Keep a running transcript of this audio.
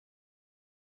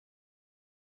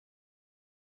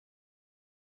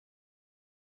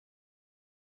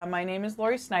My name is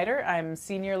Lori Snyder. I'm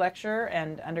Senior Lecturer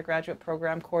and Undergraduate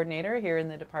Program Coordinator here in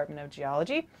the Department of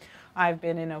Geology. I've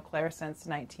been in Eau Claire since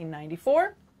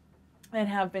 1994 and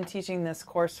have been teaching this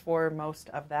course for most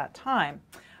of that time.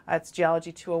 It's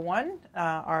Geology 201,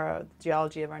 our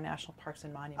geology of our national parks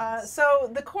and monuments. So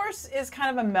the course is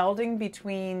kind of a melding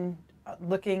between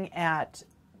looking at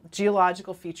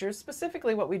geological features.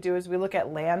 Specifically, what we do is we look at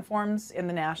landforms in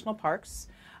the national parks.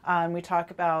 We talk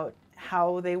about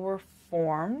how they were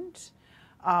formed.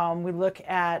 We look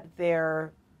at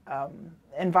their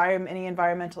any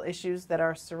environmental issues that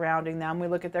are surrounding them. We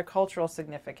look at their cultural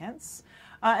significance.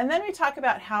 And then we talk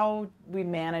about how we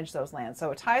manage those lands. So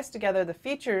it ties together the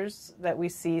features that we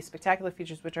see, spectacular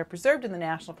features which are preserved in the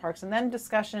national parks, and then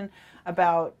discussion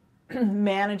about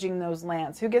managing those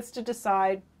lands. Who gets to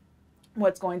decide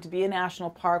what's going to be a national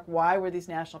park? Why were these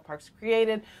national parks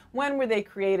created? When were they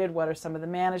created? What are some of the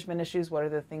management issues? What are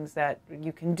the things that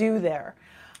you can do there?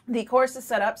 The course is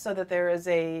set up so that there is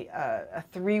a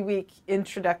 3-week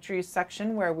introductory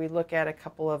section where we look at a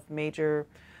couple of major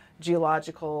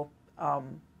geological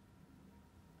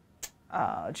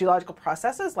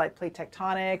processes like plate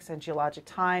tectonics and geologic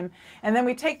time. And then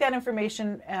we take that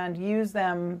information and use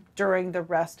them during the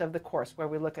rest of the course, where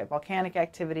we look at volcanic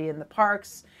activity in the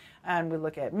parks, and we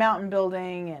look at mountain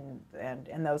building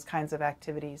and those kinds of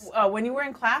activities. When you were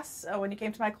in class, when you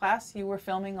came to my class, you were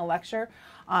filming a lecture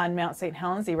on Mount St.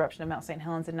 Helens, the eruption of Mount St.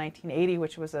 Helens in 1980,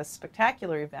 which was a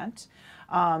spectacular event,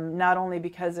 not only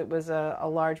because it was a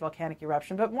large volcanic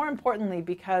eruption, but more importantly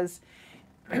because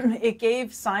it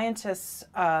gave scientists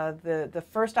the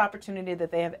first opportunity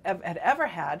that they had ever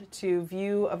had to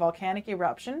view a volcanic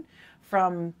eruption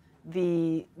from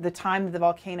the time that the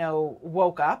volcano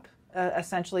woke up,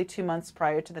 essentially 2 months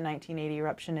prior to the 1980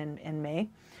 eruption in May.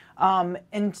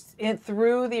 And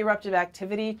through the eruptive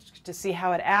activity to see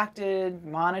how it acted,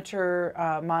 monitor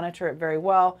it very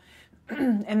well,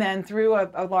 and then through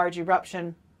a large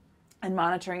eruption and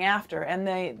monitoring after. And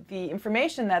the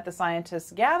information that the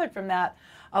scientists gathered from that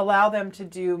allow them to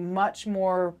do much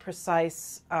more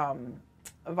precise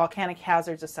volcanic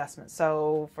hazards assessment.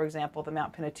 So, for example, the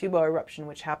Mount Pinatubo eruption,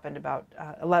 which happened about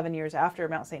 11 years after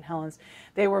Mount St. Helens,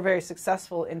 they were very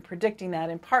successful in predicting that,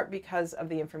 in part because of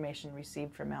the information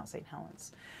received from Mount St.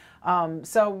 Helens.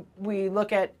 So we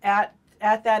look at that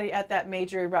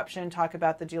major eruption, talk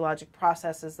about the geologic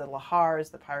processes, the lahars,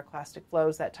 the pyroclastic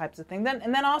flows, that types of thing.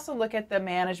 And then also look at the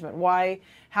management.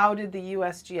 How did the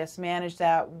USGS manage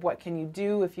that? What can you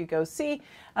do if you go see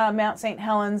Mount St.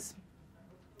 Helens?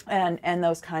 And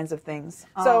those kinds of things.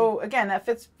 So again, that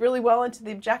fits really well into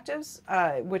the objectives,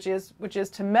 which is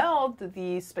to meld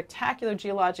the spectacular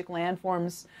geologic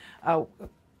landforms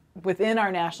within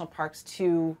our national parks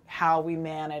to how we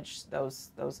manage those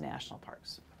national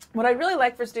parks. What I'd really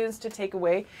like for students to take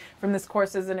away from this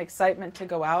course is an excitement to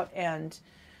go out and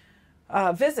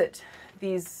visit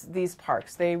these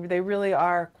parks. They really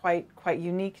are quite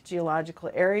unique geological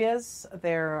areas.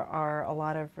 There are a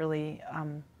lot of really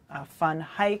fun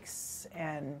hikes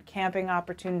and camping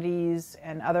opportunities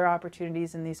and other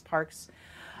opportunities in these parks.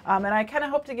 And I kind of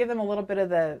hope to give them a little bit of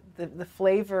the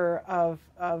flavor of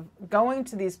going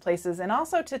to these places, and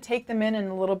also to take them in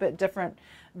a little bit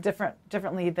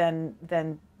differently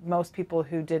than most people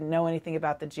who didn't know anything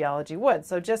about the geology would.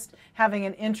 So just having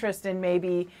an interest in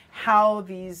maybe how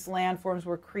these landforms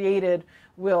were created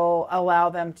will allow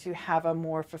them to have a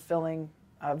more fulfilling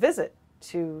visit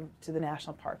to the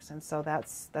national parks. And so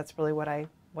that's really what I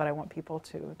want people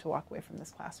to walk away from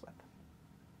this class with.